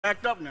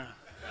Backed up now.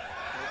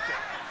 Okay.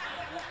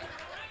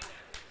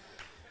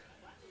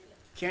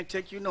 Can't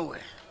take you nowhere.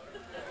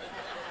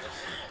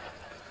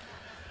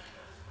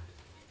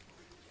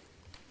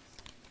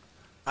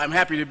 I'm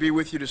happy to be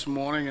with you this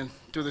morning and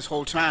through this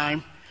whole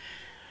time,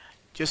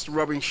 just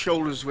rubbing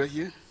shoulders with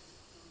you.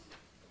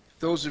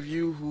 Those of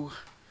you who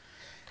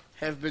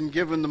have been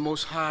given the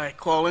Most High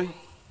calling,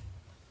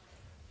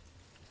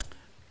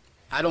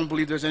 I don't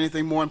believe there's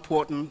anything more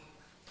important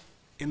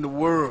in the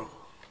world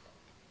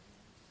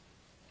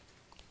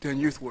than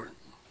youth work.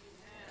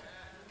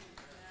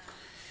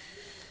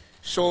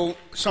 So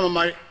some of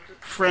my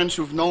friends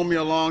who've known me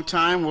a long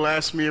time will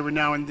ask me every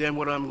now and then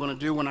what I'm going to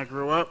do when I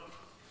grow up.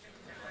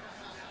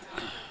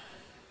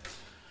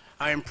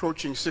 I am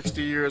approaching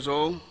 60 years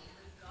old.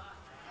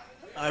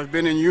 I've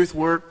been in youth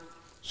work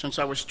since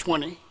I was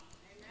 20.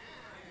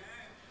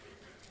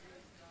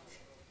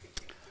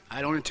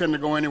 I don't intend to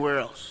go anywhere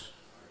else.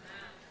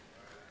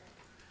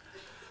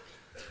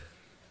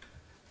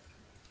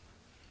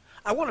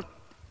 I want to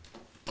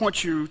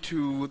point you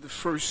to the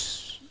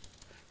first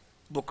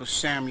book of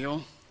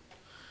Samuel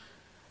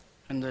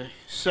and the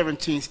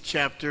 17th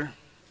chapter,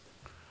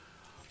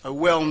 a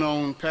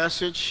well-known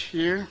passage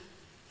here.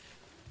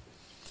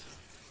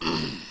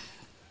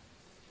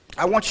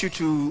 I want you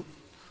to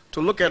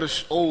look at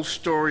this old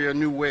story a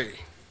new way.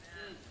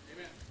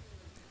 Amen.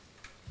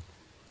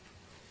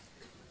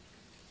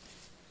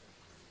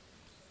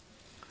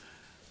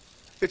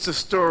 It's a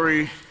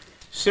story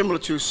similar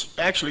to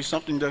actually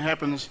something that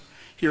happens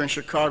here in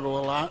Chicago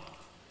a lot.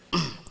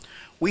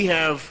 We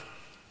have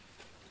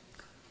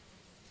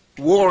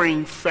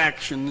warring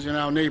factions in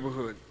our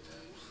neighborhood.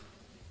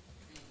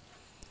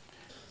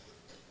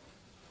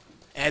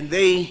 And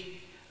they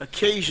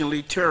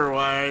occasionally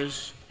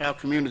terrorize our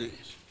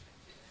communities.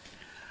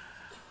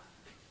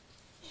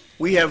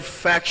 We have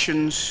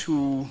factions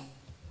who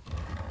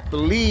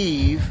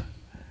believe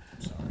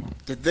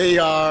that they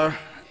are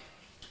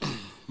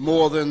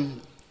more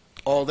than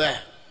all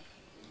that.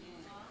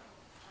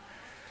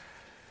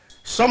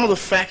 Some of the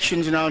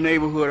factions in our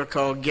neighborhood are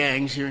called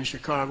gangs here in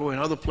Chicago. In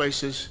other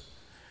places,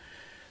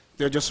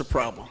 they're just a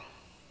problem.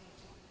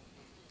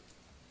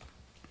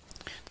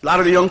 A lot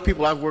of the young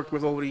people I've worked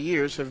with over the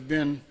years have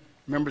been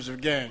members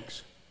of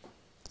gangs.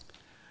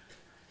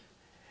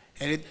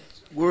 And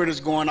word is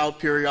going out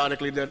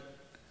periodically that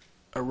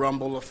a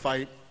rumble, a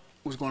fight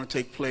was going to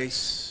take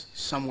place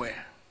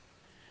somewhere,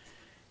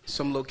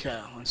 some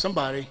locale. And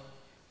somebody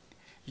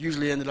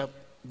usually ended up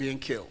being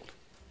killed.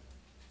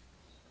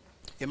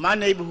 In my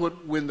neighborhood,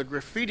 when the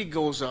graffiti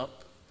goes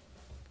up,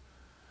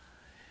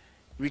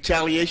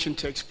 retaliation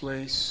takes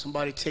place,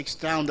 somebody takes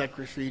down that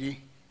graffiti,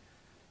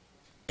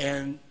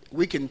 and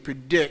we can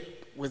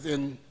predict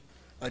within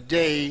a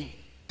day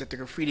that the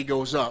graffiti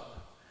goes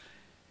up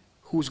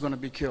who's going to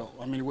be killed.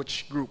 I mean,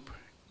 which group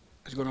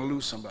is going to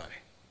lose somebody.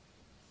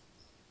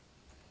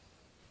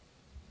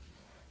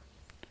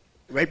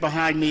 Right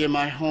behind me in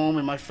my home,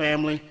 in my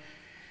family,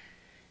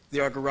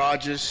 there are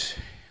garages.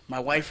 My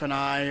wife and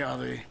I are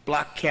the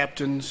block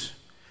captains.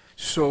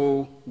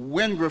 So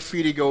when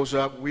graffiti goes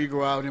up, we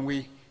go out and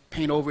we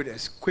paint over it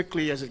as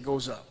quickly as it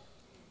goes up.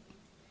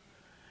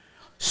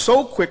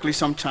 So quickly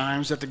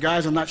sometimes that the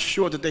guys are not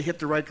sure that they hit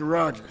the right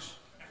garages.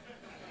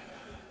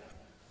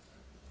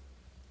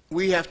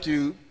 We have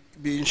to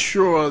be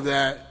sure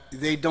that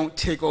they don't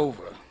take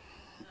over.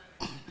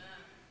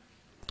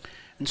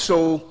 And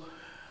so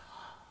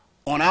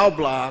on our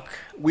block,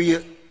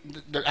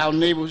 our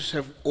neighbors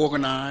have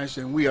organized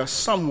and we are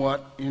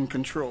somewhat in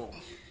control.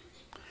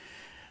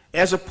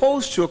 As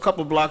opposed to a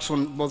couple blocks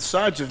on both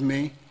sides of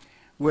me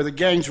where the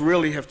gangs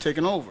really have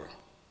taken over.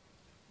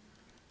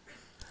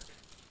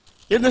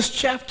 In this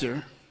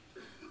chapter,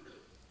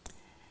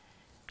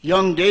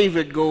 young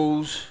David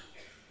goes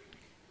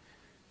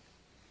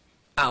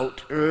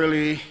out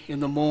early in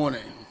the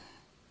morning.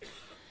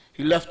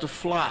 He left the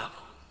flock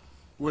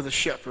with a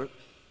shepherd,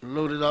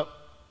 loaded up,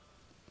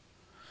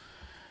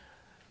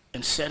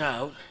 and set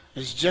out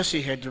as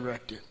Jesse had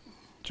directed,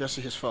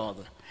 Jesse his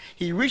father.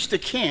 He reached the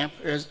camp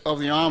of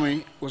the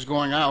army was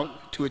going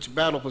out to its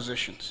battle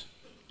positions,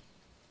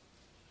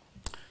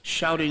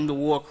 shouting the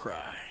war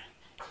cry.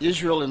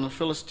 Israel and the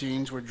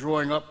Philistines were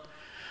drawing up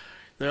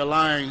their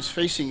lines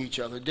facing each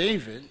other.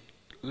 David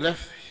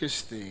left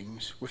his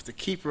things with the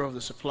keeper of the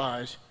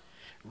supplies,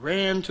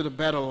 ran to the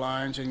battle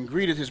lines and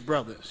greeted his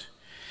brothers.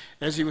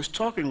 As he was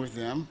talking with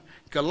them,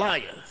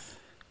 Goliath,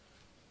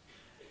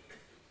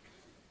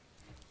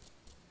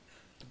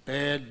 the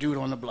bad dude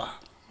on the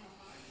block,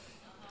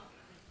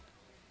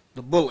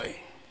 the bully,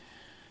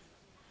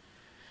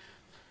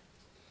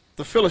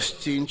 the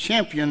Philistine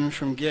champion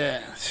from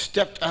Gath,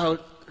 stepped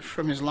out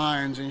from his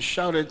lines and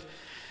shouted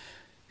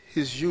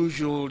his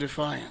usual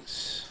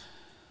defiance.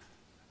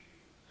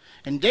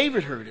 And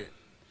David heard it.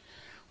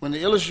 When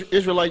the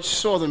Israelites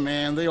saw the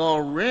man, they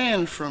all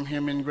ran from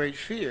him in great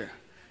fear.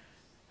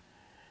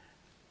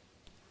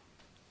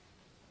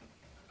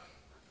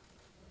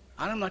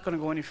 I'm not going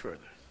to go any further.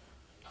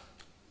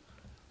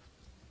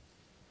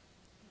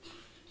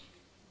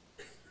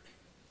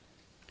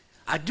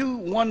 I do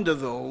wonder,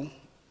 though,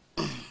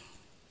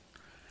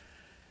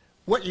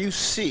 what you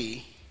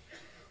see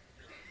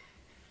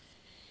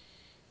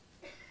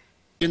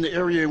in the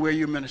area where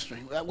you're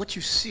ministering, what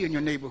you see in your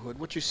neighborhood,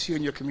 what you see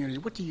in your community.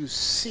 What do you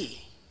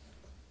see?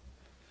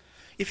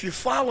 If you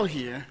follow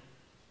here,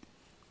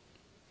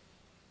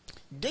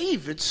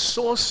 David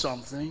saw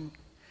something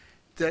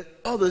that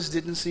others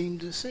didn't seem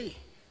to see.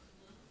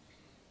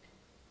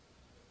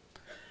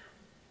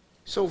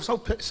 So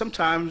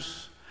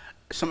sometimes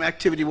some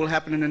activity will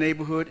happen in the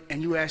neighborhood,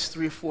 and you ask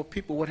 3 or 4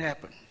 people what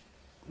happened.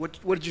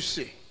 What did you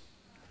see?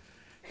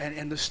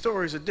 And the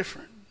stories are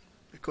different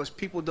because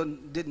people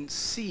didn't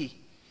see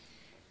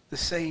the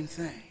same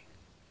thing.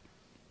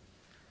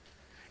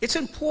 It's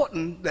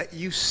important that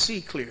you see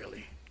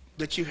clearly,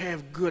 that you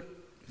have good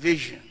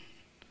vision,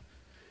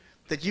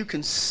 that you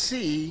can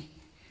see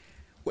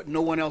what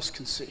no one else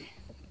can see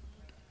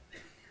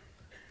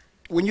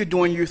when you're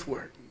doing youth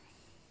work.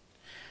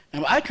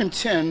 And I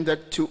contend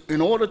that in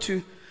order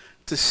to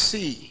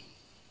see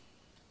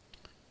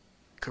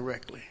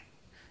correctly,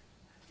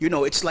 you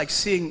know, it's like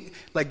seeing,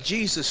 like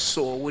Jesus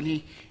saw when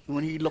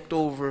he looked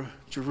over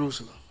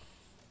Jerusalem.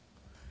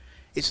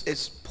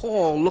 It's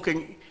Paul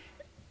looking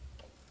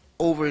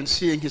over and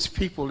seeing his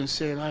people and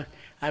saying,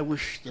 I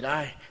wish that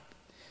I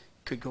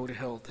could go to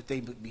hell, that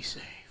they would be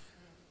saved.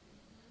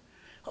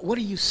 What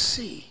do you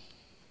see?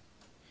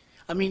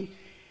 I mean,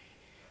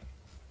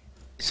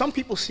 some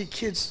people see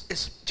kids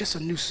as just a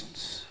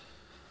nuisance,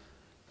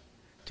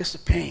 just a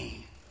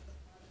pain.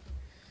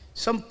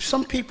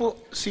 Some people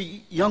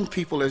see young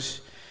people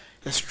as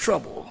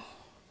trouble,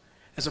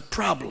 as a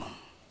problem.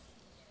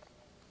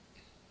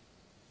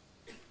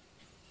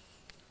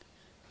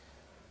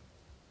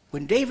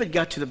 When David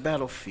got to the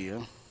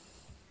battlefield,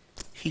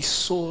 he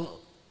saw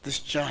this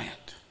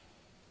giant.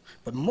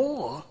 But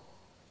more,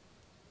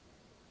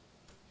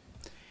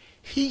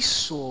 he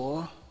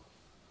saw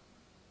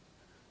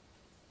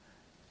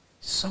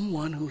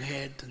someone who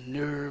had the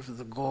nerve,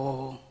 the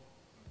gall,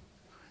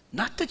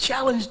 not to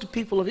challenge the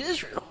people of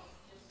Israel,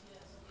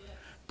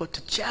 but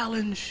to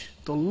challenge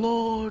the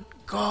Lord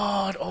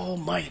God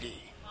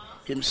Almighty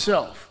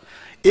himself.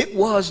 It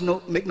was,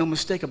 make no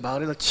mistake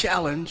about it, a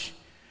challenge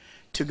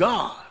to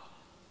God.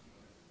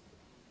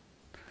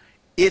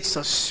 It's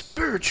a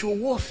spiritual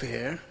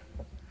warfare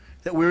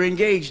that we're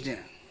engaged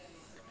in.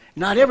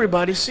 Not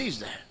everybody sees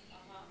that.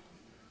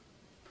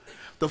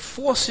 The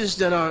forces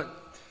that are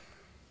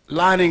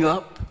lining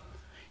up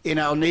in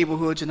our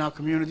neighborhoods and our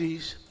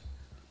communities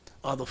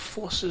are the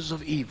forces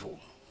of evil,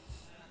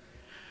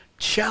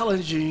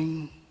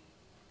 challenging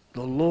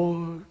the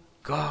Lord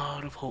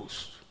God of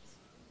hosts.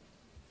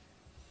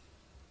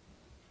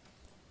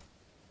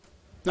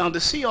 Now,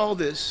 to see all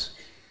this,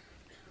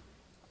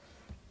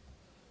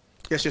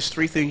 there's just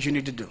 3 things you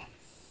need to do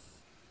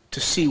to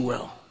see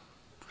well,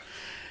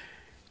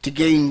 to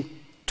gain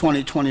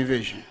 20/20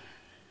 vision.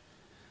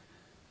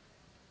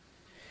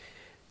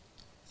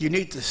 You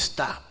need to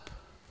stop.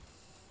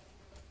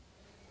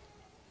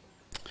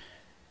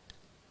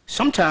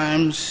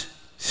 Sometimes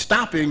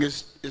stopping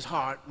is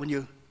hard when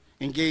you're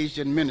engaged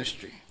in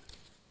ministry.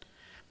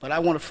 But I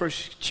want to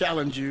first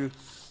challenge you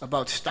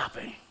about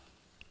stopping.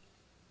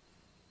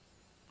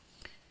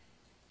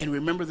 And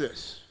remember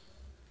this.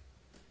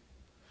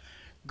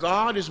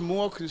 God is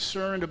more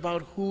concerned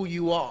about who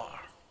you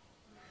are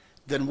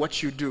than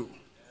what you do.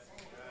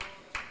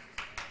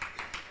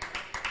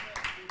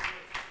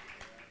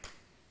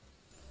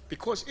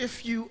 Because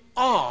if you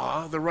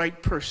are the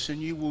right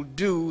person, you will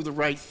do the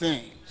right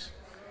things.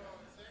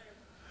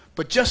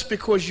 But just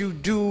because you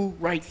do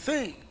right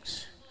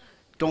things,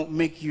 don't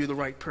make you the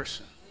right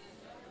person.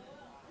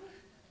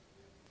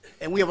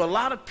 And we have a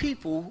lot of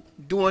people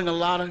doing a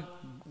lot of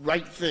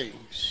right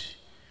things,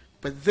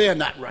 but they're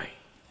not right.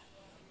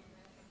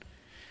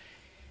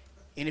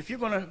 And if you're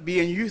going to be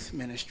in youth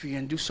ministry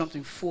and do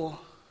something for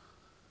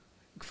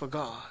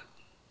God,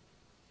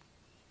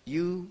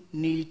 you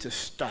need to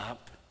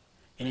stop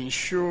and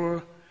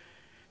ensure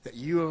that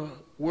you're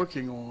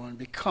working on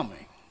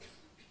becoming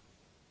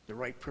the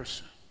right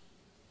person.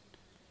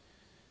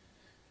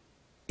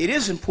 It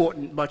is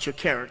important about your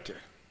character.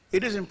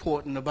 It is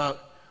important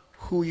about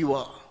who you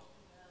are.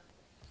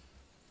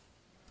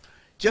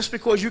 Just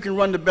because you can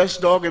run the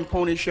best dog and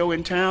pony show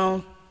in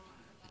town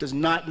does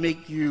not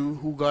make you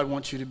who God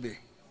wants you to be.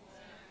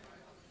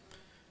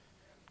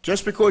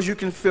 Just because you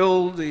can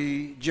fill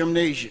the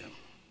gymnasium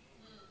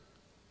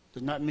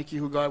does not make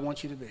you who God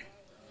wants you to be.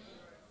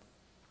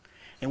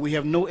 And we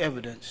have no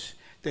evidence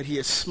that he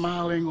is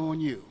smiling on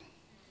you.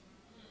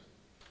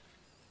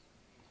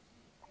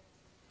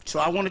 So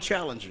I want to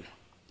challenge you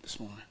this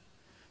morning.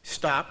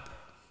 Stop.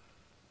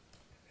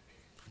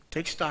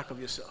 Take stock of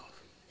yourself.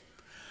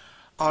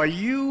 Are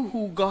you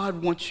who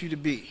God wants you to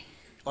be?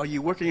 Are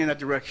you working in that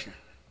direction?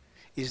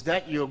 Is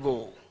that your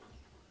goal?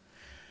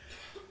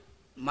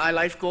 My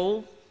life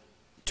goal?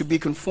 To be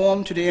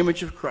conformed to the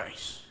image of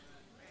Christ.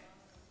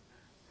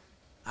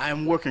 I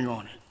am working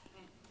on it.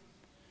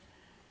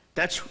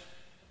 That's,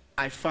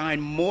 I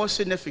find, more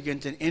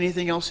significant than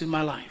anything else in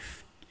my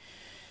life,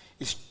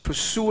 is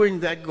pursuing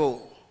that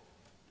goal.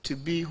 to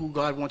be who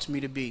God wants me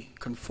to be,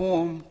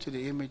 conform to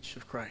the image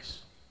of Christ.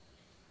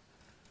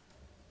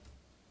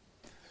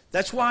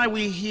 That's why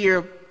we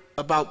hear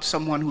about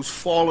someone who's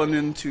fallen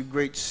into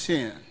great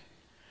sin,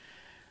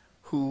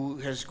 who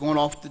has gone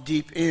off the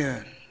deep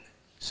end,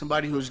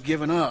 somebody who's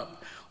given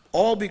up,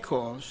 all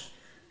because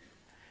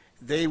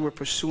they were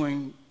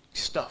pursuing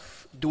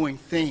stuff, doing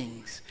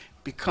things,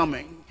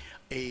 becoming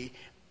an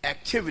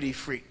activity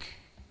freak.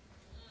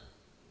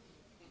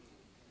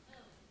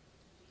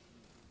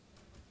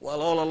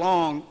 While all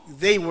along,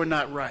 they were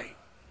not right.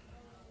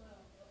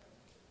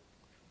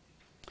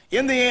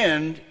 In the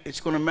end,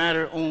 it's going to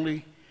matter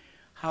only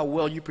how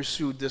well you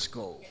pursued this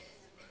goal,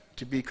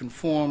 to be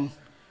conformed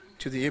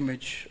to the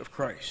image of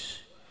Christ.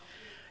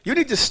 You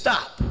need to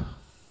stop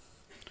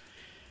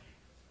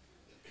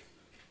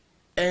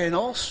and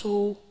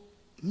also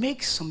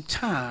make some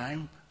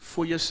time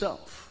for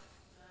yourself.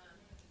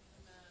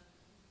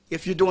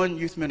 If you're doing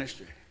youth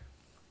ministry,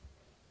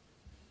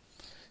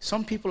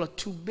 some people are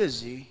too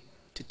busy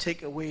to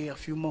take away a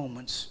few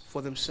moments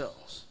for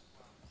themselves.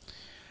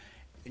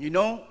 And you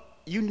know,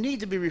 you need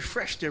to be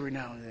refreshed every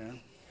now and then.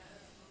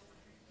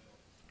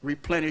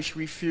 Replenished,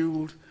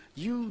 refueled.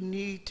 You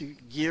need to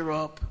gear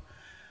up.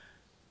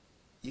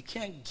 You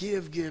can't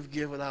give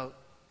without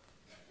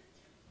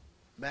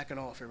backing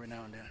off every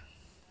now and then.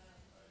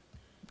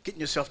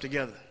 Getting yourself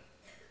together.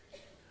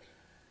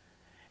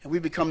 And we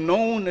become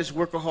known as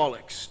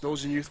workaholics,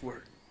 those in youth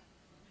work.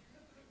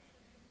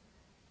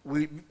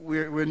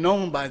 We're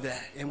known by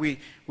that, and we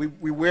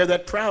wear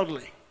that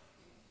proudly.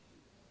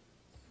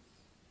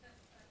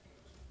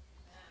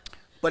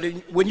 But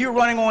when you're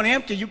running on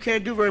empty, you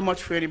can't do very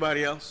much for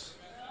anybody else.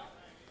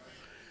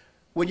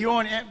 When you're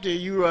on empty,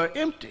 you are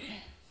empty.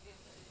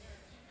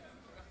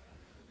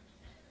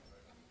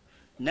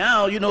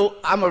 Now, you know,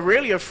 I'm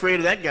really afraid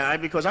of that guy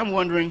because I'm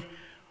wondering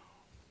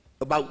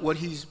about what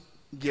he's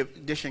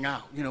dishing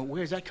out. You know,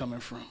 where's that coming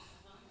from?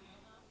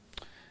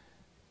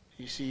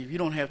 You see, if you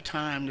don't have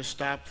time to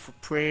stop for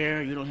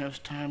prayer, you don't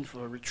have time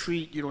for a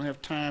retreat, you don't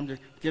have time to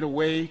get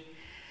away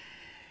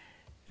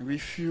and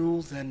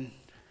refuel, then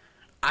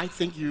I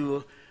think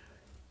you're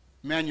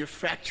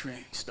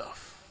manufacturing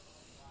stuff.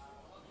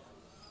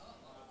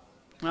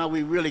 Now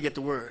we really get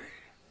the word.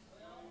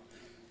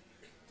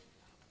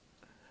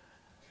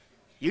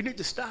 You need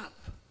to stop.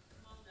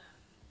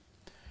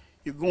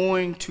 You're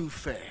going too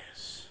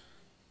fast.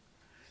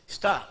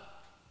 Stop.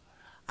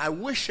 I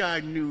wish I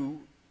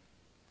knew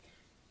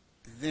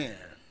then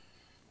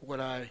what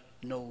I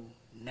know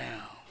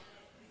now.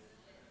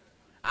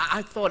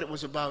 I thought it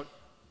was about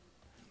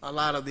a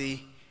lot of the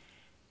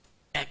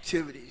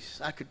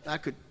activities. I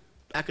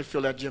could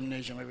fill that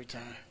gymnasium every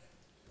time.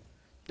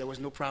 There was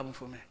no problem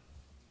for me.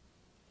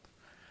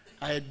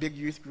 I had big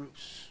youth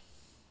groups.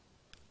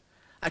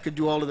 I could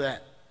do all of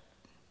that.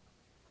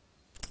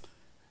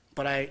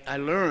 But I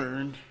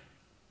learned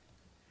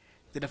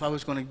that if I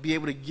was going to be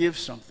able to give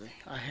something,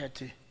 I had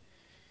to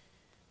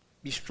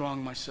be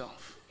strong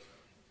myself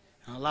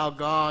and allow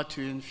God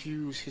to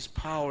infuse his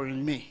power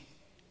in me.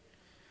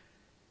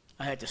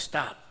 I had to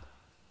stop.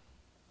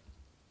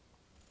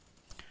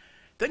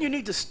 Then you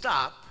need to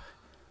stop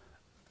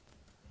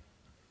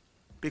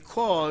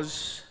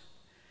because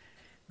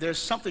there's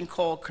something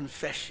called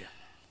confession.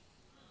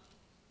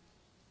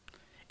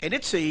 And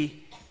it's a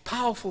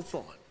powerful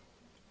thought.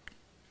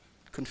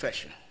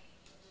 Confession.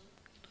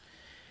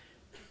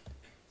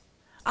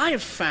 I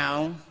have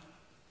found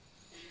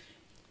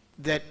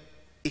that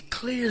it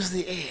clears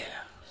the air.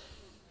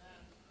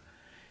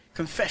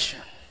 Confession.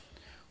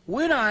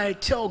 When I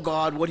tell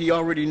God what he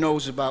already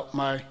knows about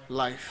my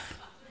life,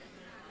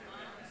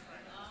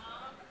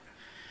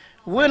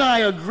 when I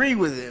agree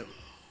with him,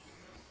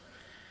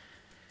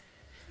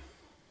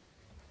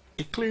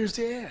 it clears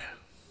the air.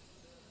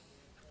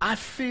 I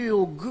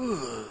feel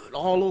good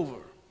all over.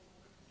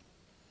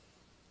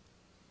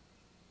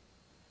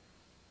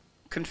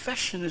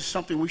 Confession is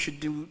something we should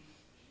do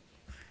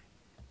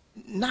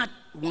not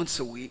once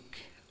a week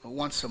or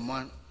once a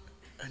month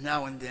or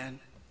now and then,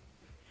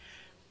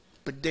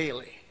 but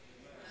daily.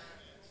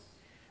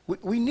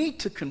 We need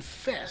to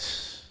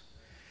confess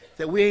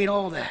that we ain't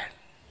all that.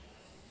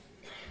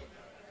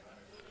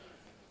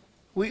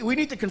 We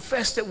need to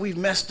confess that we've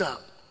messed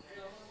up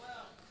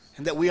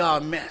and that we are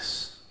a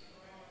mess.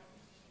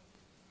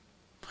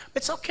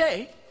 It's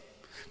okay,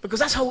 because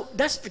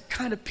that's the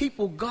kind of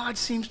people God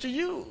seems to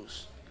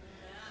use.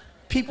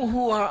 People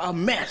who are a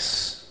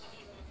mess.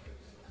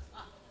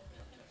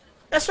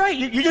 That's right.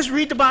 You just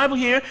read the Bible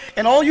here,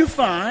 and all you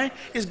find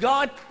is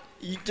God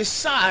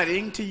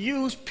deciding to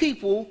use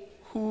people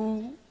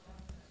who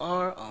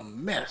are a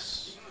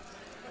mess.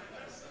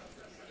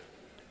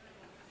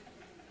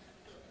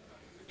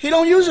 He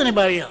don't use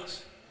anybody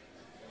else.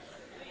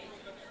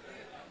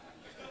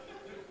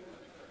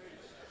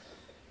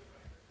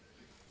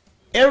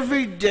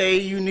 Every day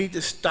you need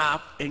to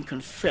stop and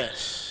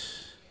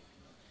confess.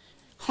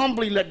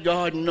 Humbly let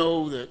God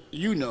know that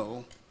you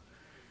know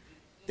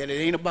that it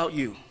ain't about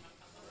you.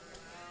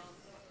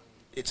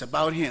 It's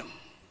about him.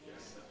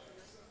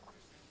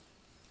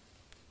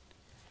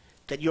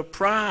 that your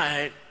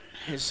pride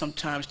has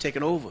sometimes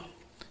taken over.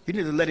 You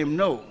need to let him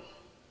know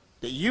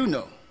that you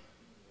know.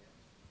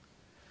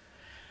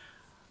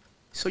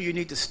 So you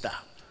need to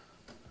stop.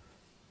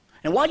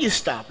 And while you're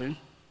stopping,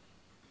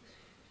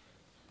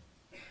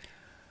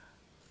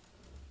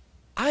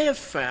 I have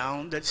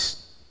found that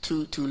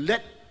to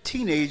let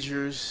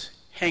teenagers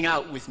hang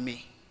out with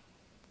me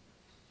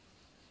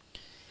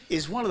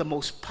is one of the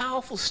most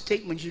powerful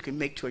statements you can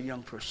make to a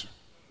young person.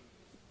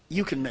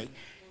 You can make.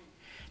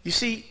 You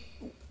see,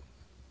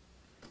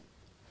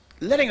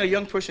 letting a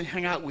young person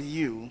hang out with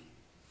you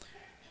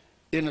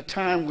in a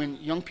time when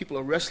young people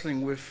are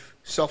wrestling with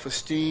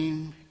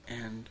self-esteem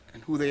and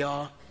who they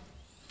are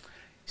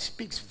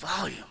speaks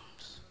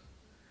volumes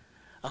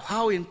of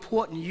how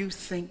important you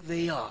think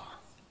they are,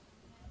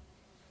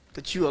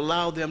 that you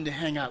allow them to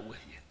hang out with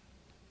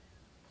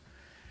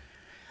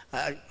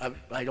you.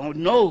 I don't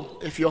know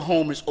if your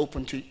home is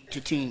open to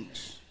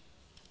teens.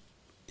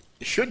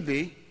 It should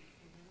be.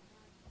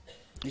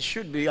 It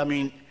should be. I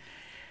mean,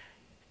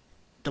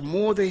 the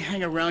more they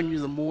hang around you,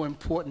 the more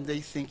important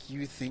they think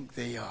you think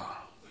they are.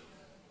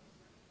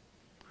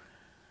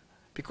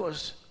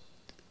 Because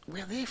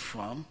where they're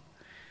from,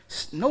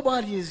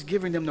 nobody is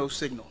giving them those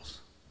signals.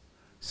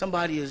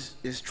 Somebody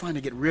is trying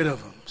to get rid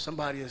of them.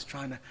 Somebody is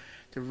trying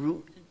to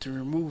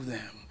remove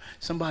them.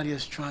 Somebody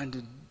is trying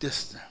to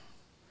diss them.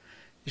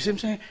 You see what I'm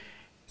saying?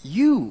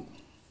 You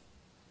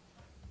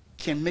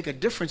can make a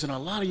difference in a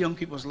lot of young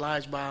people's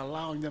lives by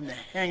allowing them to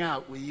hang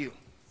out with you.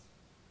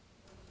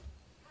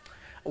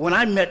 When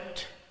I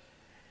met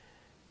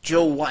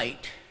Joe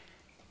White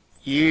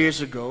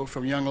years ago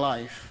from Young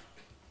Life,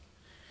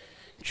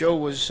 Joe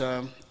was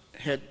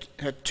had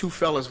two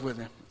fellas with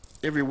him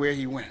everywhere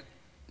he went.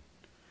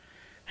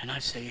 And I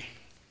say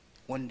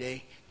one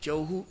day,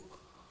 Joe,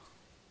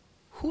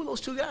 who are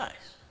those two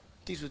guys?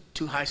 These were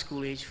two high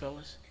school age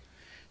fellas,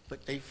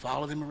 but they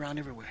followed him around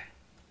everywhere.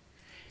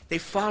 They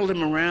followed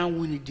him around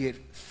when he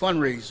did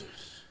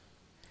fundraisers.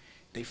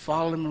 They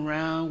followed him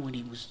around when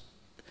he was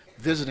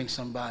visiting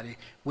somebody,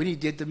 when he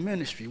did the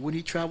ministry, when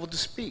he traveled to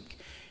speak.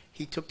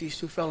 He took these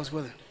two fellas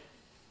with him.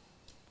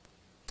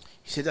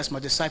 He said, that's my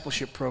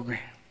discipleship program.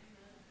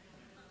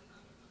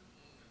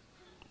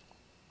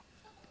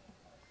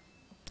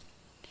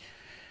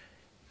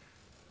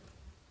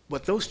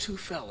 But those two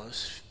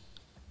fellas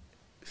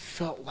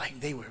felt like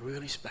they were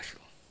really special,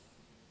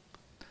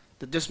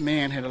 that this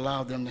man had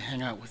allowed them to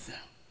hang out with them.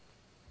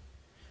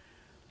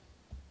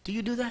 Do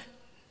you do that?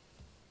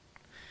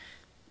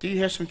 Do you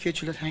have some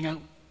kids you let hang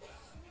out?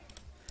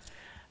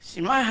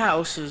 See, my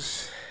house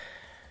is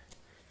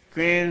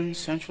Grand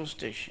Central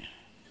Station.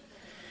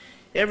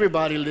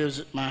 Everybody lives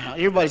at my house.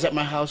 Everybody's at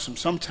my house from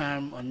some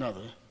time or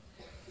another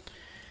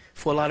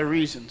for a lot of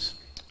reasons.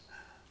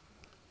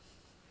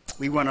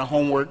 We run a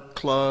homework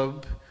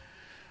club,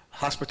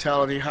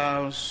 hospitality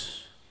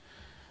house.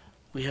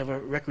 We have a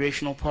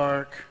recreational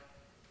park.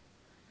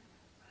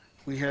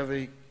 We have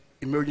a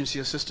emergency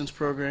assistance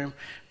program.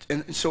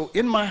 And so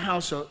in my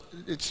house,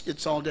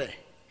 it's all day.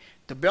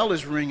 The bell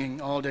is ringing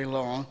all day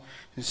long,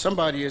 and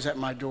somebody is at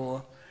my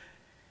door,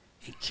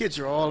 and kids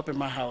are all up in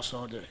my house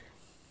all day.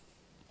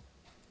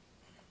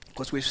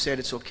 Because we've said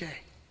it's okay.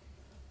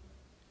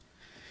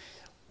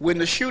 When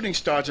the shooting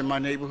starts in my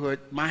neighborhood,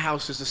 my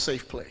house is a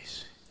safe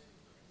place.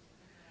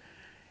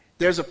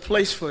 There's a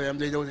place for them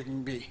they know they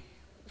can be.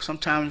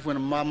 Sometimes when a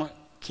mama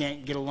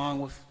can't get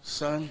along with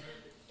son,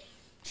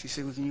 she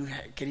said, well,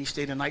 can he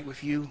stay the night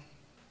with you?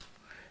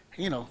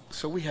 You know,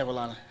 so we have a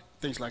lot of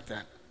things like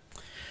that.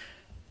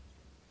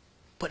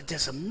 But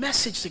there's a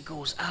message that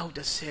goes out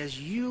that says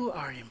you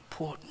are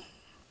important.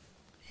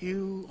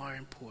 You are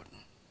important.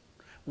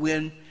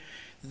 When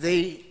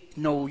they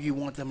know you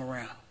want them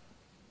around.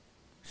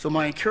 So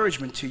my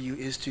encouragement to you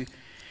is to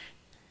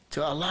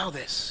allow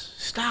this.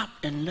 Stop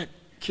and let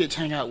kids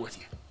hang out with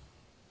you.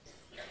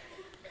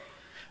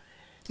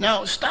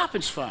 Now,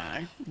 stopping's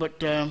fine,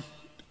 but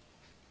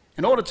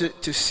in order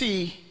to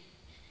see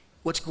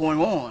what's going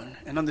on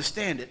and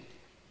understand it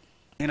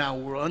in our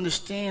world,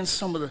 understand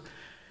some of the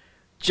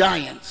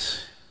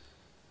giants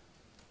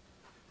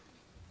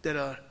that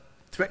are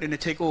threatening to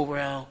take over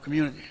our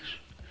communities,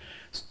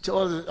 to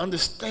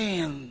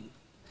understand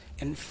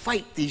and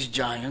fight these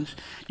giants,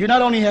 you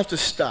not only have to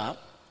stop,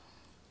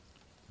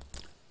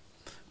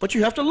 but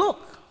you have to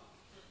look.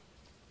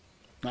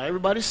 Not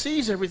everybody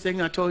sees everything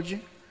I told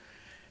you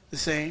the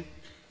same,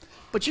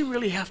 but you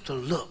really have to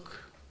look.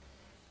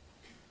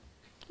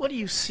 What do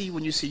you see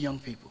when you see young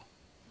people?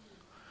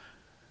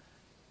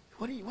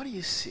 What do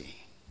you see?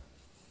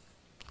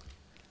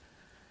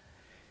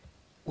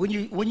 When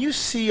you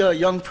see a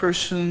young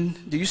person,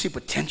 do you see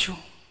potential?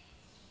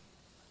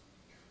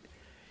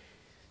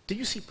 Do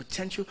you see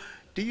potential?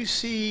 Do you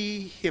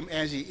see him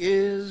as he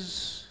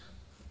is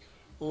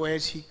or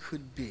as he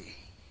could be?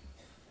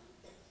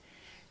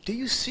 Do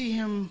you see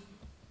him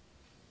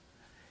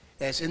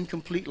as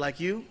incomplete like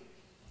you?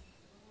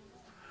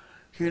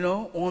 You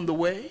know, on the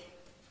way?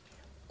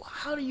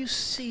 How do you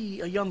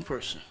see a young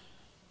person?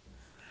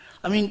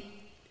 I mean,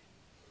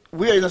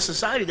 we're in a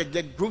society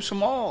that groups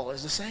them all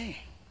as the same.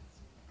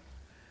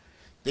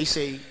 They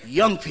say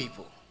young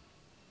people.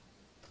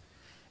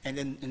 And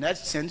then in that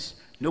sense,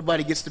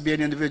 nobody gets to be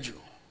an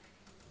individual.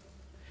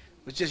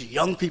 It's just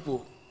young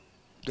people,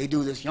 they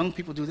do this, young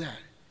people do that.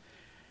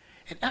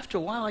 And after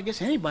a while, I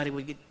guess anybody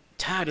would get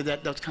tired of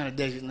those kind of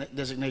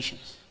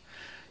designations.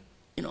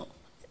 You know,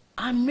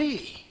 I'm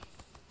me.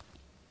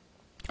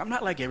 I'm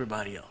not like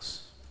everybody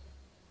else.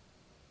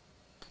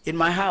 In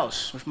my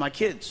house, with my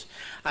kids,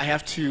 I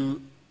have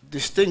to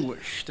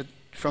distinguish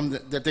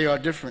that they are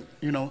different.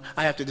 You know,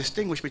 I have to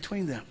distinguish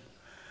between them.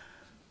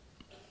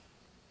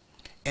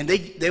 And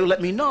they will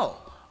let me know,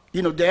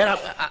 you know, Dad,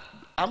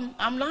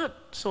 I'm not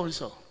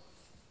so-and-so.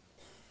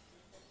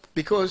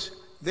 Because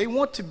they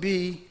want to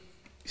be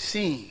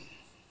seen.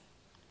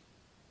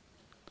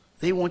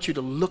 They want you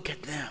to look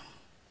at them.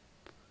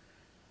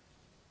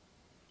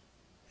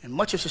 And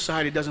much of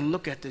society doesn't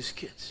look at these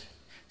kids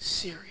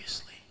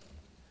seriously.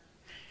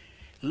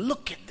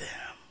 Look at them.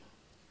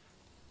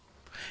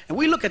 And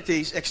we look at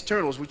these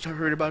externals, which I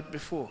heard about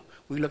before.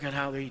 We look at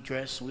how they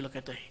dress. We look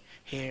at the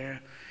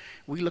hair.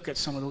 We look at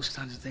some of those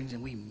kinds of things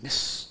and we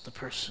miss the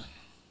person.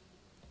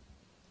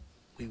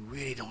 We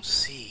really don't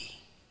see.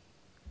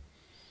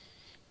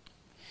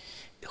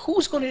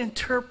 Who's going to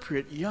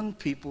interpret young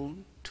people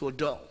to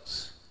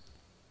adults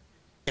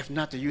if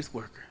not the youth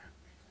worker?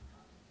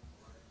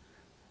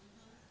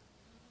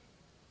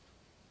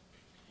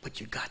 But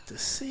you got to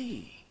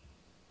see.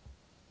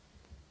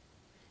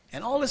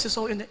 And all this is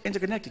so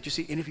interconnected, you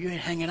see. And if you ain't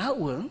hanging out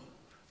with them,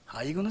 how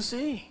are you going to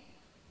see?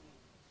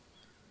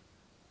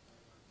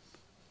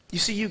 You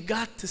see, you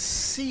got to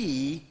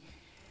see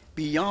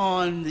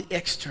beyond the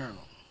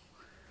external.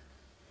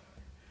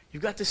 You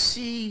got to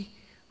see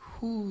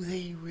who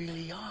they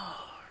really are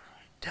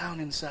down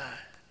inside.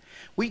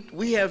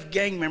 We have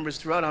gang members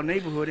throughout our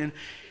neighborhood, and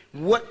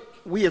what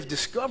we have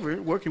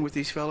discovered working with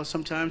these fellas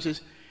sometimes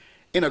is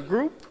in a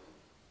group,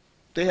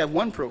 they have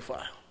one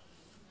profile.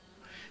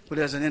 But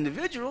as an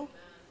individual,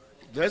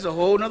 there's a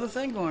whole other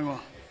thing going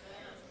on.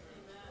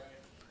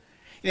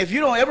 And if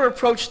you don't ever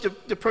approach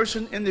the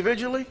person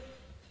individually,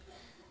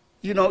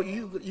 you know,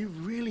 you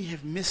really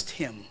have missed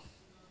him.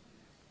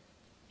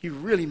 You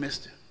really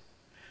missed him.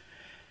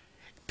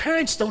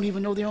 Parents don't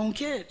even know their own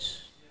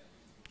kids.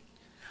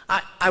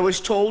 I was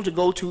told to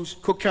go to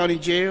Cook County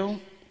Jail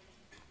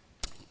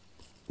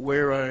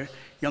where a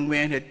young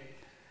man had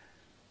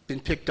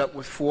been picked up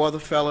with 4 other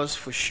fellas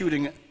for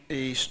shooting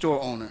a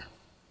store owner.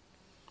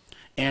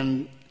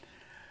 And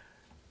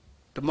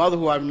the mother,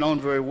 who I've known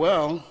very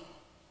well,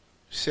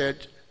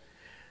 said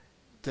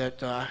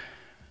that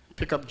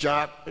pick up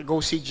Jock, go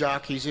see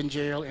Jock, he's in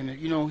jail, and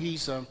you know, he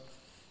was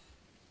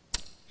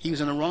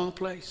in the wrong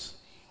place,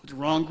 with the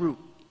wrong group.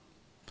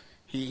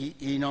 He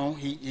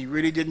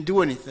really didn't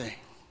do anything.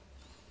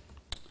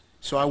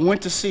 So I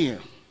went to see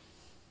him.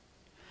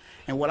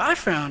 And what I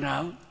found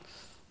out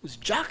was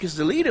Jock is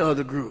the leader of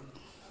the group.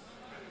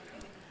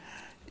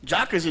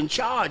 Jock is in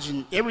charge,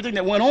 and everything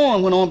that went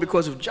on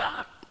because of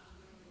Jock.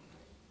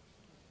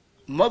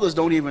 Mothers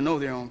don't even know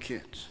their own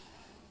kids.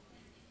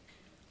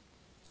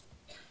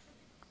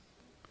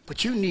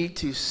 But you need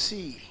to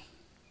see.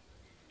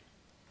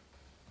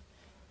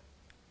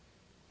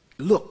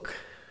 Look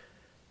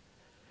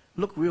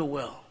real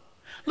well.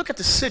 Look at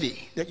the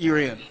city that you're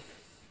in.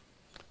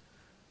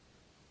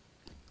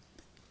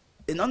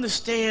 And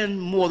understand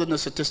more than the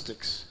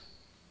statistics.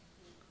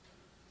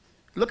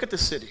 Look at the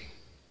city.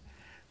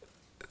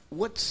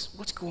 What's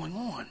going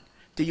on?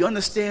 Do you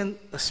understand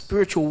a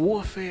spiritual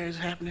warfare is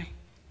happening?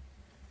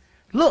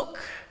 Look.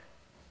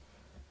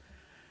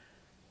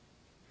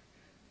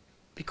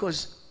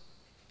 Because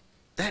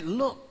that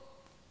look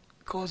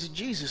causes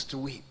Jesus to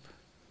weep.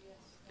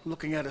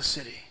 Looking at a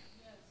city.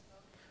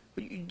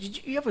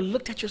 Did you ever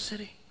looked at your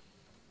city?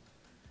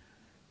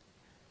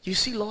 Do you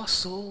see lost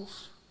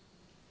souls?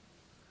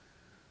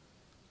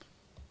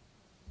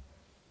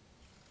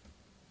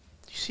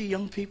 Do you see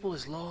young people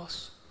as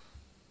lost?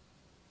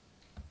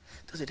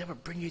 Does it ever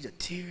bring you to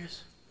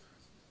tears?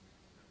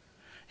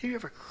 Have you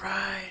ever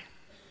cried?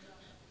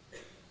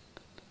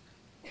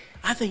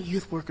 I think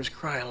youth workers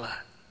cry a lot.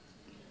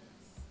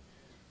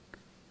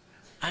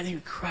 I think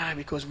we cry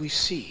because we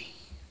see.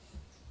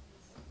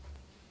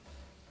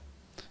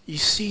 You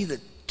see the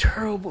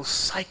terrible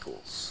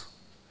cycles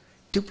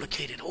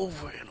duplicated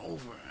over and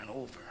over and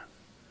over.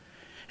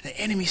 And the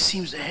enemy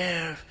seems to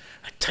have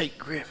a tight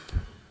grip.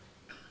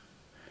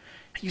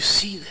 And you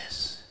see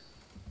this.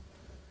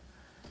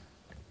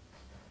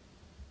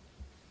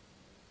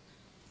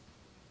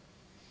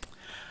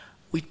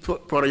 We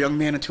brought a young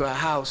man into our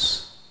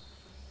house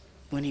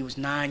when he was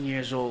 9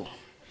 years old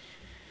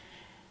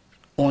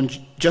on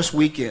just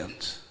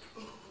weekends.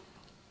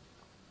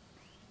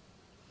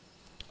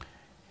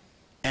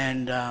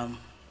 And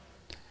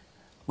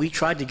we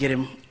tried to get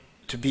him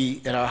to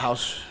be at our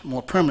house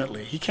more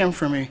permanently. He came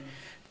from a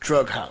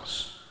drug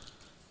house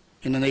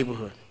in the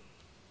neighborhood.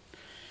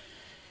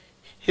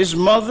 His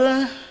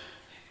mother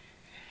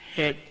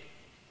had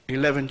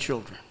 11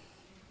 children.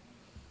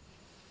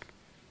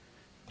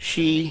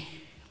 She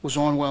was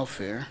on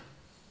welfare,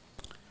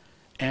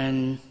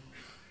 and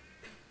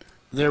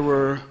there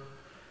were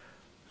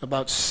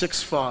about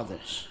 6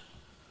 fathers.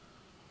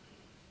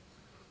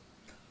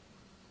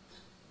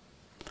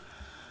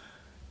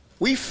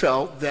 We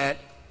felt that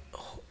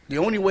the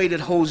only way that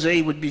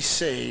Jose would be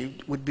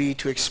saved would be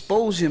to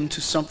expose him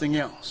to something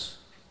else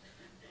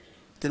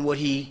than what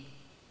he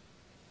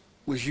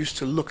was used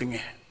to looking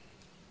at.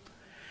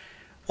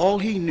 All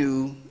he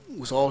knew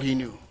was all he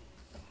knew.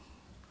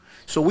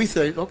 So we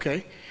thought,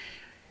 okay,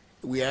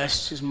 we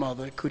asked his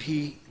mother, could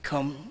he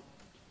come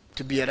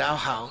to be at our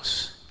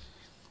house?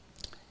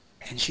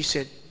 And she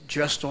said,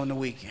 just on the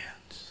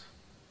weekends.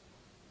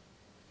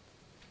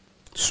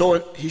 So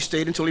he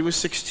stayed until he was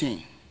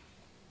 16.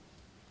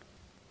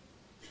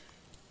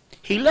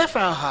 He left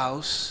our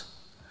house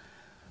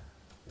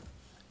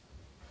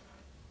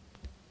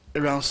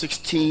around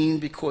 16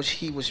 because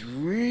he was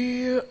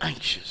real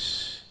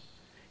anxious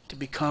to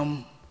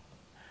become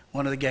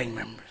one of the gang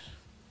members.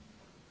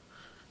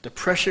 The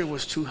pressure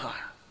was too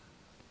high.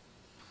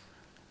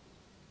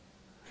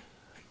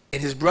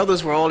 And his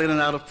brothers were all in and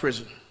out of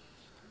prison.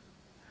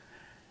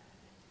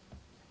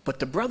 But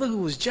the brother who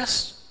was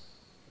just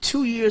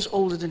 2 years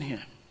older than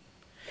him,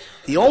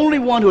 the only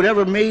one who had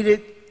ever made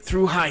it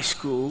through high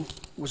school,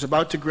 was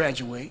about to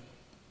graduate,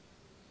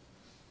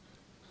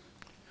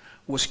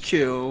 was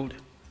killed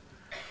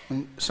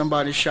when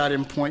somebody shot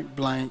him point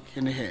blank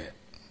in the head,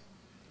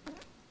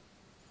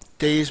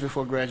 days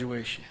before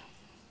graduation.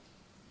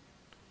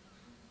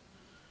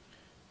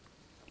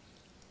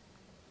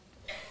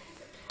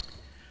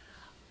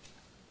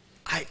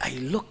 I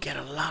look at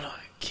a lot of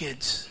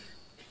kids.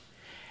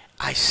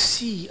 I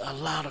see a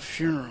lot of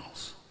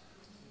funerals,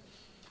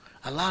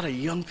 a lot of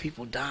young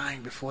people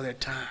dying before their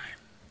time.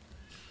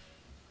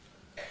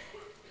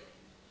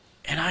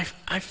 And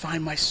I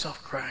find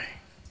myself crying.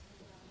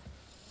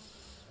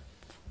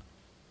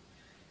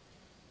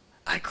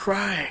 I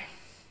cry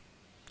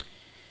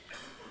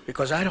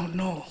because I don't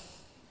know.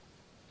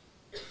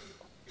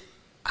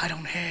 I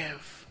don't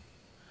have.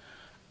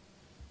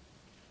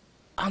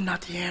 I'm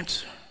not the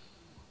answer.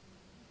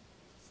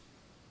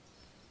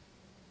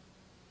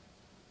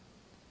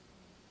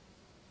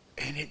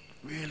 And it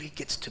really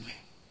gets to me.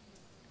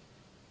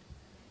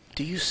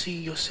 Do you see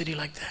your city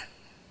like that?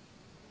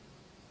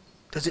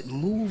 Does it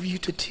move you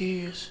to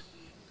tears?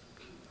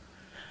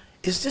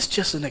 Is this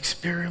just an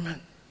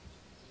experiment?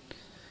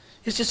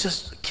 Is this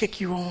just a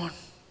kick you on?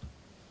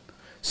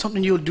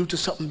 Something you'll do till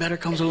something better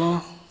comes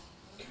along?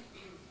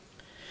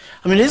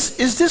 I mean, is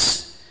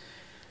this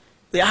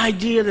the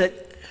idea that,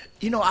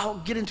 I'll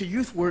get into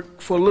youth work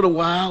for a little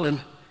while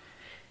and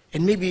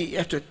maybe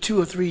after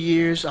 2 or 3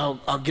 years,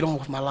 I'll get on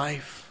with my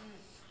life.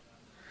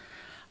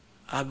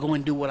 I'll go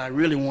and do what I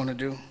really want to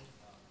do.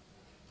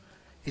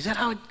 Is that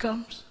how it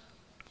comes?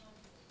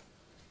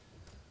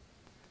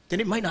 Then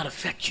it might not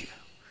affect you.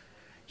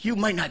 You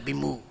might not be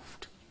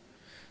moved.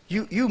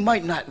 You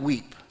might not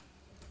weep.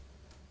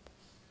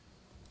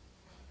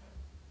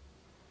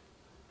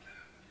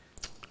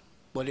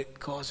 But it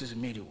causes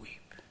me to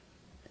weep.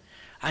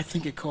 I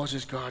think it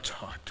causes God's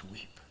heart to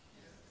weep.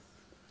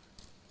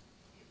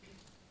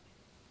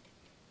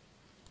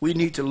 We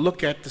need to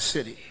look at the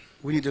city.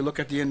 We need to look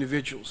at the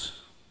individuals.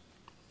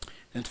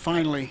 And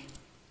finally,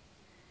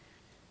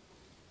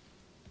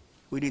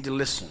 we need to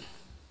listen.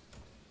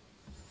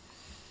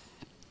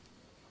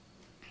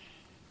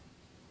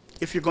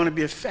 If you're going to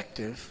be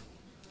effective,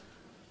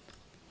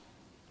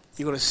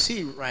 you're going to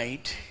see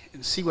right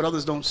and see what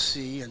others don't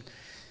see and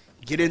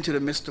get into the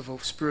midst of a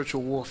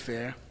spiritual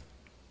warfare.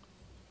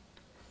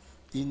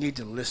 You need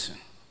to listen.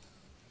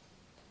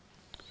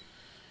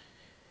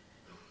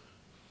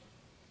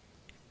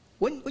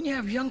 When you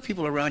have young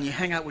people around, you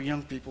hang out with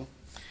young people,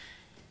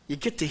 you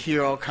get to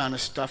hear all kind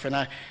of stuff, and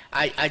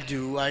I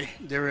do.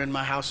 They're in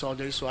my house all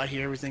day, so I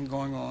hear everything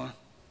going on.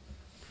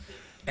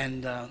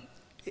 And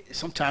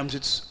sometimes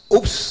it's,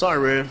 oops,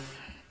 sorry,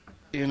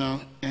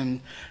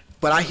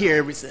 but I hear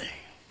everything.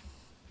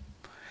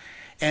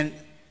 And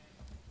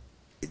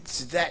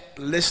it's that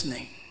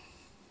listening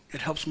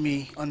that helps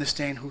me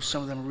understand who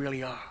some of them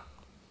really are.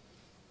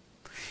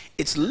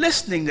 It's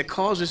listening that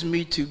causes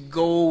me to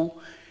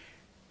go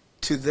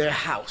to their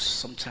house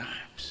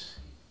sometimes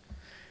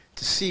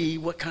to see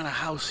what kind of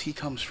house he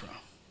comes from.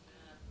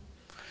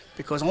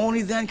 Because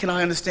only then can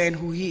I understand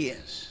who he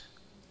is.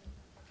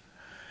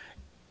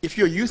 If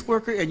you're a youth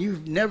worker and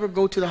you never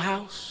go to the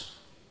house,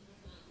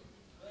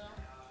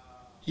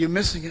 you're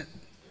missing it.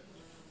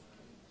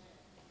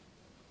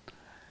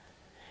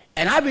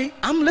 And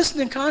I'm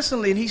listening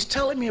constantly, and he's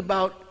telling me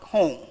about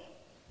home.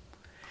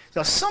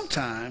 So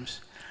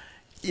sometimes,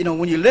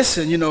 when you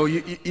listen,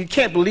 you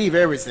can't believe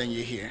everything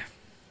you hear.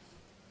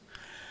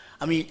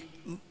 I mean,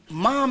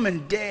 mom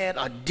and dad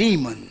are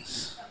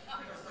demons,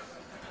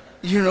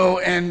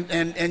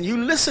 and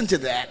you listen to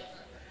that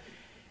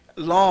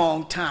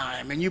long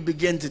time, and you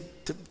begin to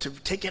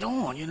take it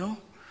on,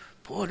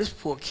 Boy, this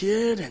poor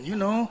kid, and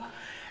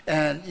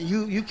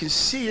you can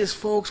see his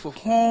folks with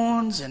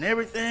horns and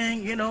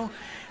everything,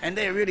 and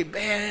they're really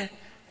bad.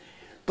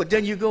 But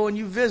then you go and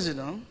you visit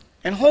them,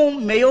 and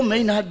home may or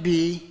may not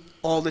be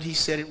all that he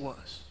said it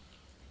was.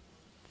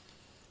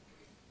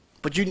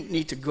 But you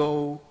need to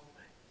go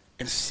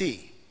and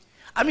see.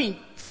 I mean,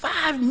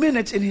 5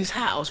 minutes in his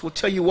house will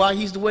tell you why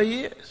he's the way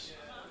he is.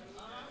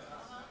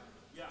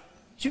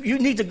 You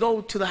need to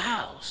go to the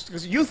house,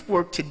 because youth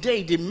work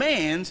today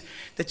demands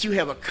that you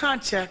have a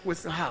contact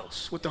with the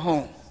house, with the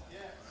home.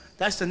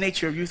 That's the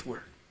nature of youth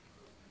work.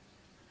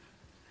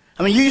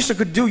 I mean, you used to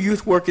could do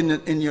youth work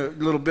in your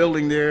little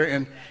building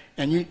there,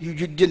 and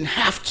you didn't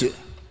have to.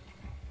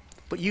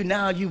 But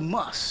now you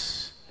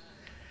must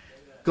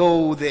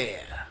go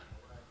there,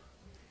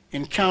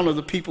 encounter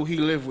the people he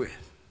lived with.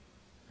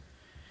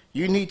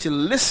 You need to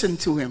listen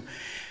to him.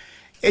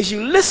 As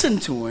you listen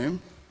to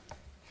him,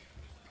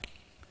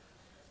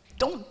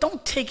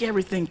 don't take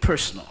everything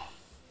personal.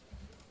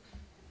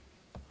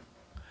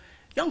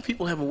 Young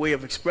people have a way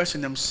of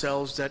expressing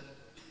themselves that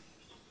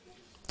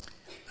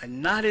are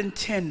not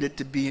intended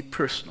to be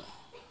personal,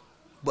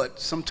 but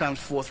sometimes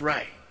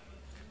forthright,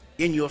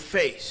 in your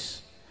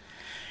face.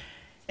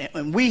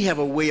 And we have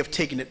a way of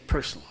taking it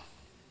personal.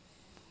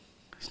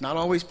 It's not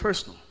always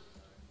personal.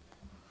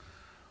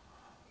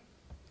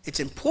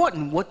 It's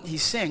important what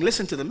he's saying.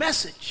 Listen to the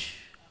message.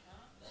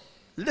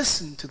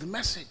 Listen to the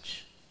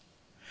message.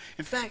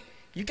 In fact,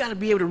 you got to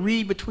be able to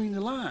read between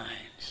the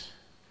lines.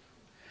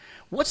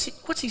 What's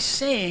he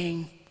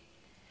saying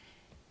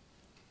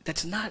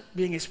that's not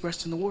being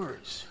expressed in the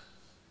words?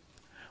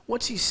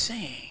 What's he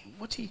saying?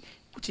 What's he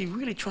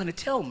really trying to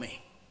tell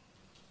me?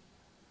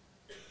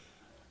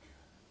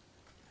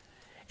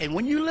 And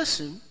when you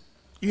listen,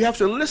 you have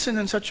to listen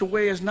in such a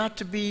way as not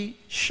to be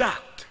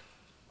shocked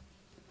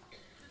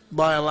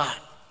by a lot.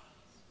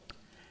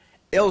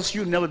 Else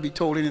you'll never be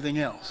told anything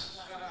else.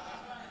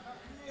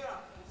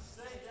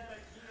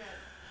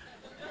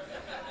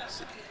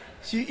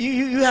 So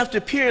you have to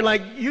appear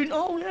like,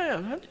 oh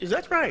yeah, is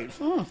that right?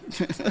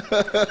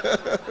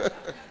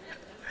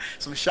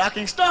 Some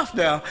shocking stuff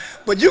now.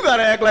 But you got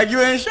to act like you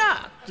ain't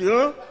shocked, you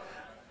know?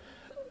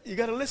 You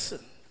got to listen.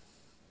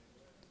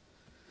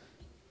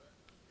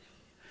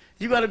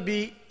 You got to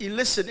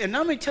listen. And now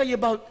let me tell you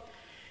about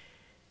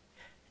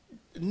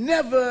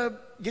never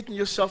getting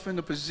yourself in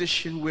a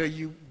position where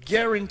you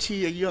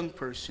guarantee a young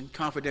person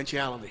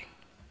confidentiality.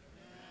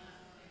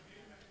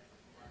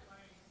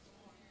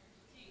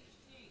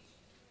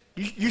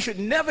 You should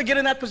never get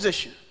in that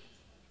position.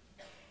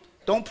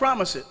 Don't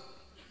promise it,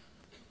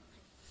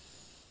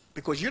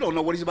 because you don't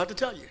know what he's about to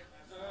tell you.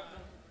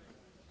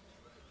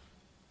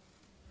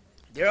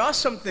 There are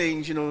some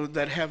things,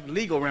 that have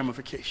legal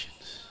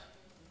ramifications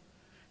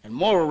and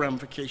moral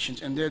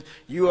ramifications, and that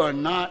you are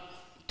not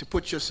to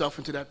put yourself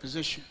into that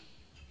position.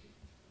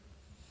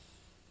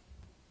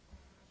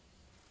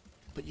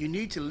 But you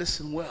need to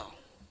listen well.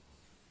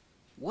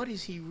 What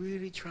is he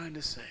really trying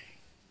to say?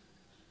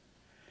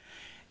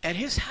 At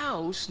his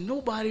house,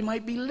 nobody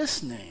might be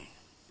listening.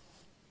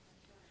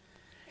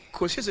 Of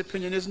course, his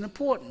opinion is an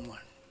important one.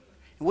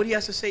 And what he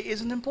has to say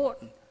isn't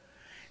important.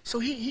 So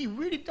he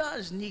really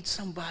does need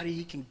somebody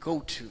he can go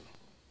to.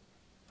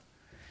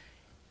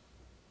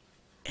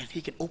 And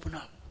he can open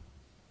up.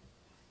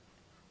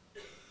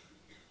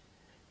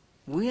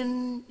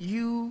 When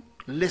you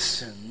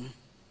listen.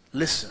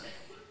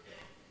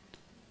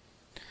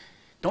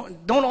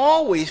 Don't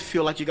always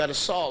feel like you got to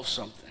solve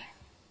something.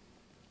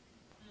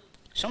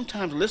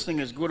 Sometimes listening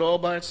is good all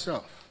by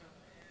itself.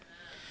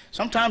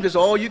 Sometimes it's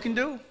all you can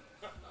do.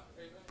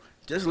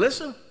 Just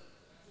listen.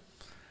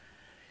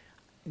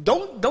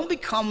 Don't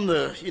become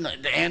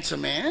the answer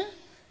man.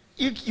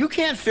 You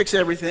can't fix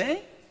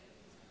everything.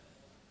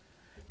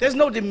 There's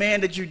no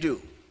demand that you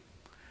do,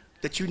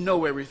 that you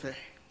know everything.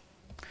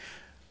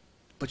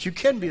 But you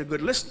can be a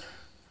good listener.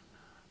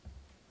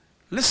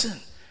 Listen.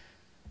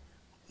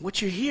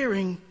 What you're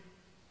hearing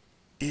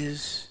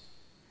is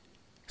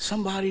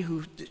somebody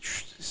who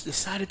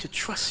decided to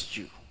trust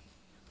you.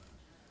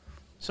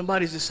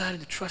 Somebody's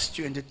decided to trust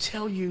you and to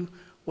tell you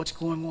what's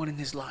going on in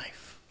his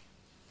life.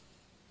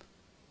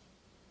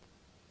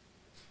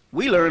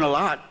 We learn a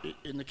lot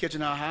in the kids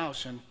in our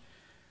house, and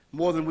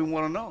more than we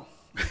want to know,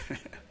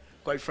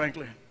 quite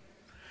frankly.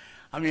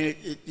 I mean,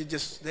 it's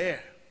just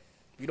there.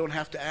 You don't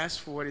have to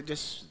ask for it, it's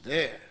just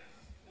there.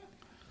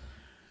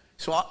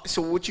 So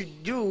what you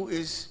do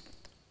is,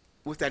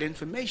 with that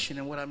information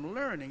and what I'm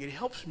learning, it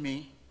helps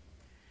me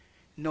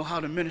know how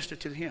to minister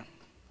to him.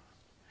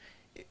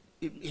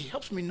 It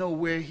helps me know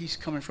where he's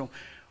coming from,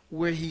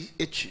 where he's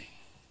itching.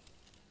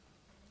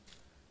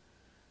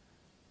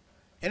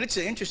 And it's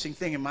an interesting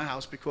thing in my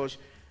house, because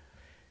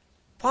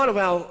part of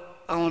our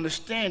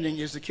understanding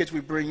is the kids we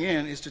bring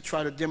in is to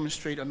try to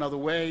demonstrate another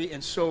way,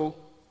 and so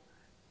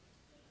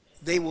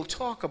they will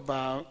talk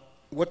about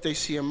what they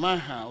see in my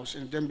house,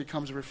 and it then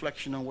becomes a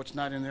reflection on what's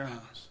not in their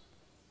house.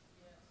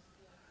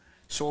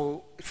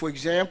 So, for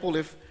example,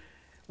 if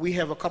we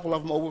have a couple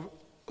of them over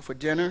for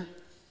dinner,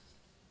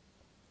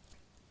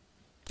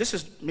 this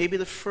is maybe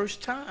the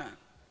first time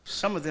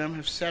some of them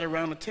have sat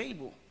around a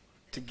table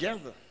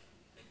together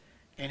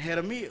and had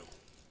a meal.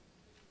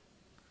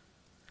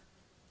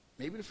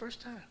 Maybe the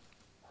first time.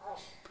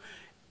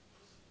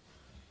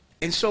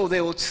 And so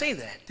they will say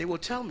that. They will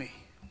tell me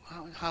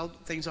how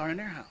things are in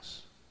their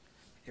house.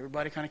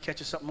 Everybody kind of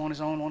catches something on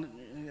his own.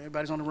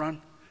 Everybody's on the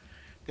run.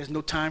 There's no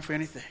time for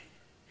anything.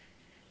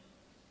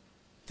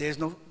 There's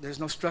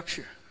no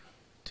structure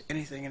to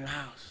anything in the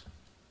house.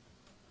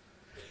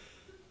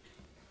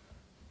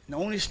 And the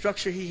only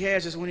structure he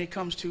has is when it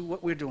comes to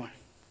what we're doing.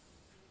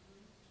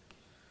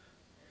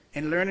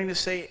 And learning to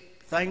say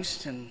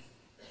thanks and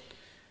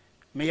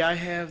may I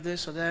have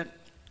this or that.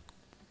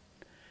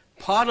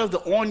 Part of the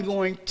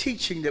ongoing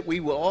teaching that we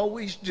will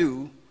always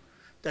do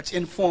that's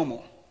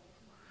informal.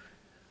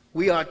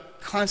 We are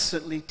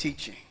constantly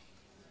teaching.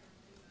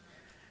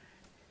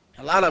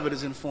 A lot of it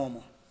is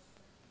informal.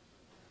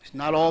 It's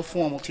not all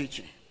formal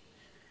teaching.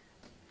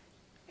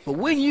 But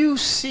when you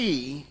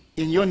see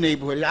in your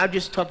neighborhood, I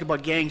just talked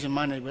about gangs in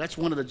my neighborhood. That's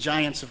one of the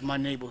giants of my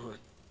neighborhood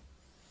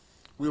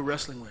we're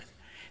wrestling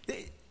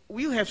with.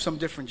 We have some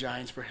different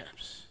giants,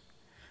 perhaps.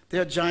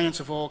 There are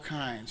giants of all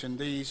kinds, and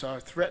these are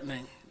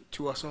threatening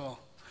to us all.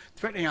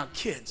 Threatening our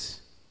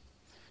kids.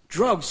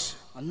 Drugs,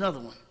 another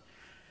one.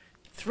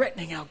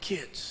 Threatening our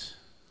kids.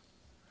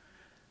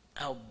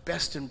 Our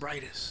best and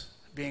brightest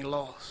being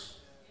lost.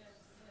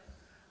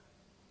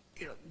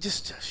 You know,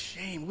 just a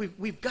shame.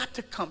 We've got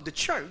to come, the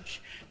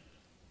church,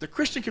 the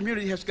Christian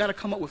community has got to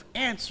come up with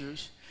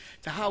answers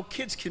to how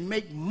kids can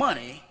make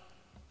money.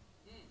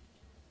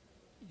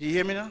 Do you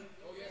hear me now?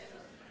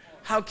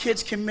 How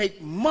kids can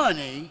make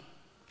money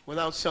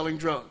without selling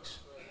drugs.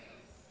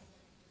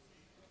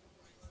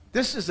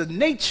 This is the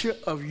nature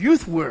of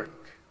youth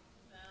work.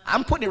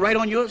 I'm putting it right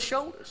on your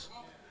shoulders.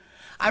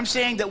 I'm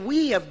saying that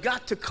we have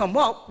got to come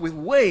up with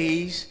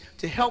ways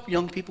to help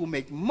young people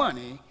make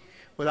money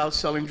without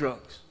selling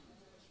drugs.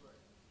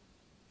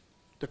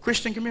 The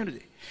Christian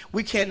community.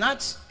 We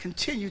cannot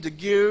continue to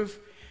give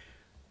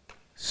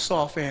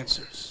soft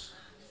answers.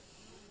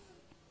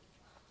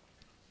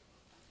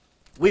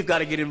 We've got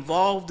to get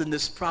involved in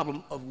this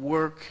problem of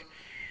work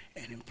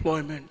and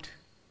employment.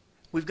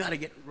 We've got to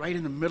get right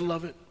in the middle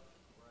of it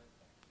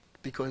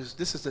because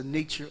this is the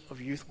nature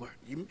of youth work.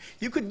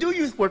 You could do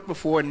youth work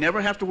before and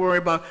never have to worry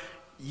about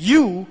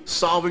you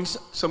solving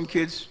some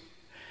kid's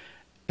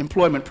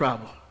employment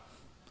problem.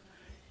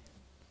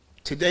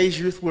 Today's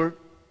youth work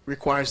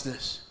requires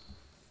this.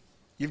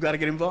 You've got to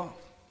get involved.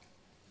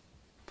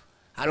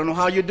 I don't know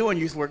how you're doing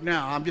youth work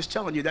now. I'm just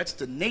telling you that's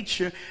the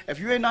nature. If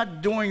you're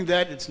not doing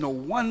that, it's no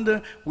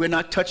wonder we're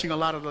not touching a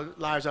lot of the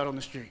lives out on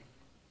the street.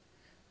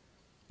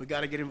 We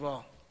got to get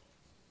involved.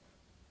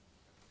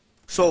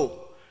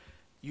 So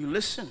you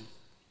listen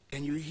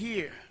and you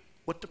hear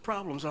what the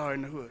problems are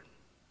in the hood.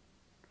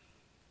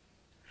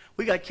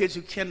 We got kids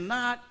who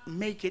cannot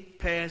make it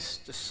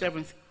past the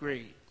 7th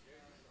grade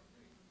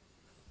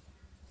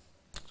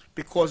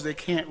because they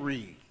can't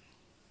read.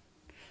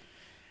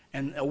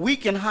 And a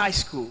week in high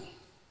school,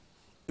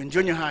 in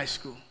junior high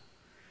school,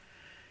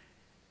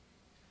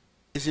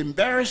 is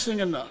embarrassing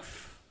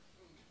enough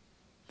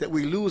that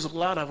we lose a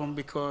lot of them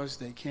because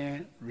they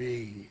can't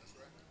read.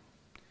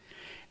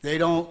 They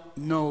don't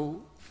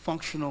know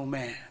functional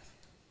math.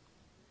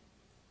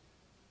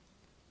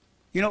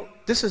 You know,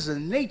 this is the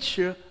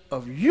nature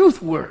of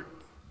youth work.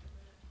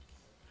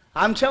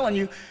 I'm telling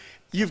you,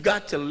 you've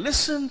got to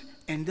listen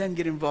and then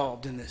get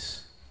involved in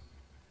this.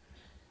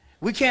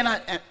 We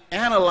cannot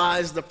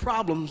analyze the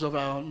problems of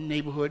our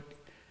neighborhood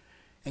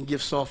and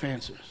give soft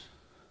answers.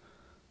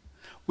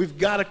 We've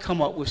got to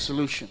come up with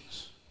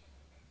solutions.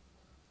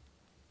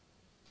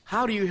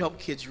 How do you help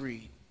kids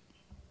read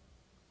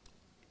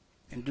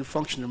and do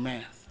functional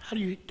math?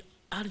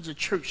 How does a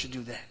church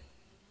do that?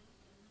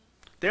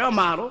 There are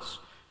models.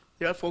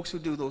 There are folks who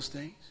do those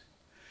things.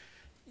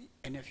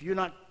 And if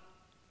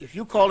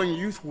you're calling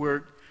youth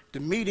work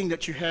the meeting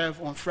that you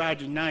have on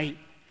Friday night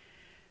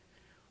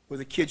where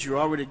the kids you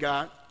already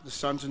got, the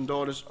sons and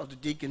daughters of the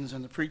deacons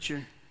and the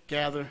preacher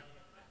gather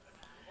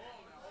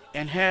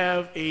and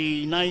have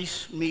a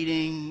nice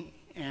meeting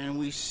and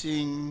we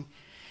sing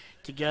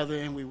together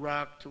and we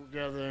rock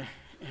together.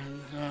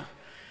 And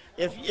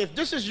if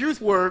this is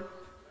youth work,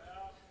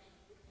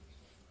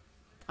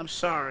 I'm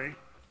sorry,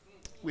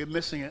 we're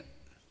missing it.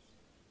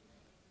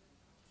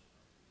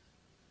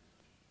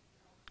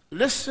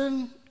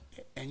 Listen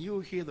and you'll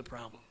hear the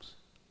problems.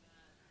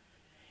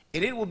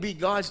 And it will be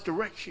God's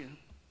direction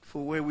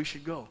for where we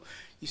should go.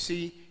 You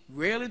see,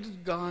 rarely does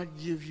God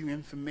give you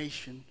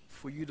information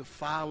for you to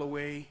file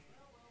away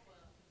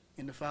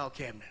in the file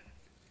cabinet.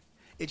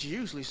 It's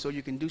usually so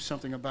you can do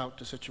something about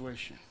the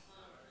situation.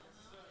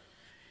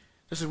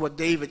 This is what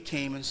David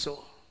came and saw.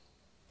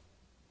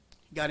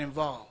 He got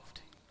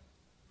involved.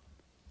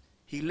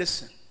 He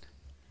listened.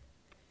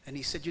 And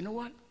he said, you know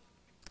what?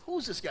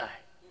 Who's this guy?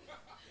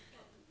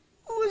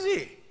 Who is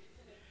he?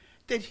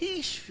 That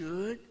he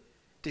should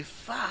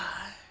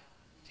defy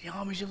the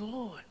armies of the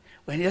Lord.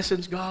 Well, in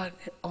essence, God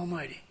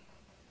Almighty.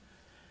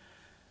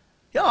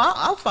 Yeah,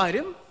 I'll fight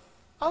him.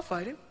 I'll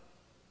fight him.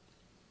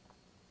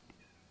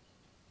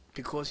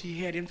 Because he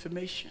had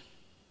information.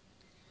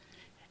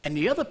 And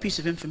the other piece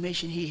of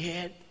information he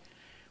had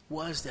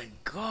was that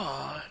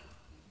God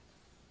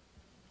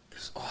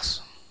is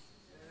awesome.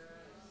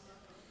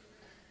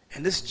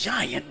 And this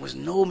giant was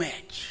no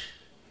match.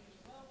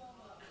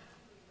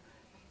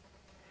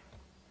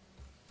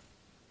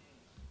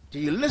 Do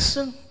you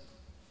listen?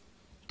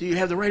 Do you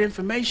have the right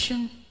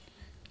information?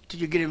 Do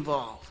you get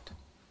involved?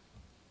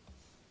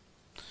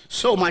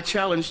 So my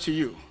challenge to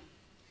you,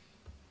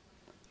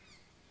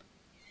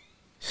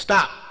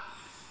 stop,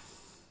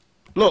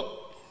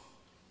 look,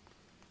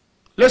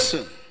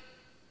 listen.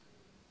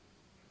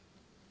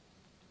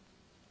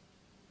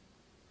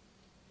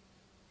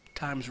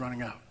 Time's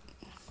running out.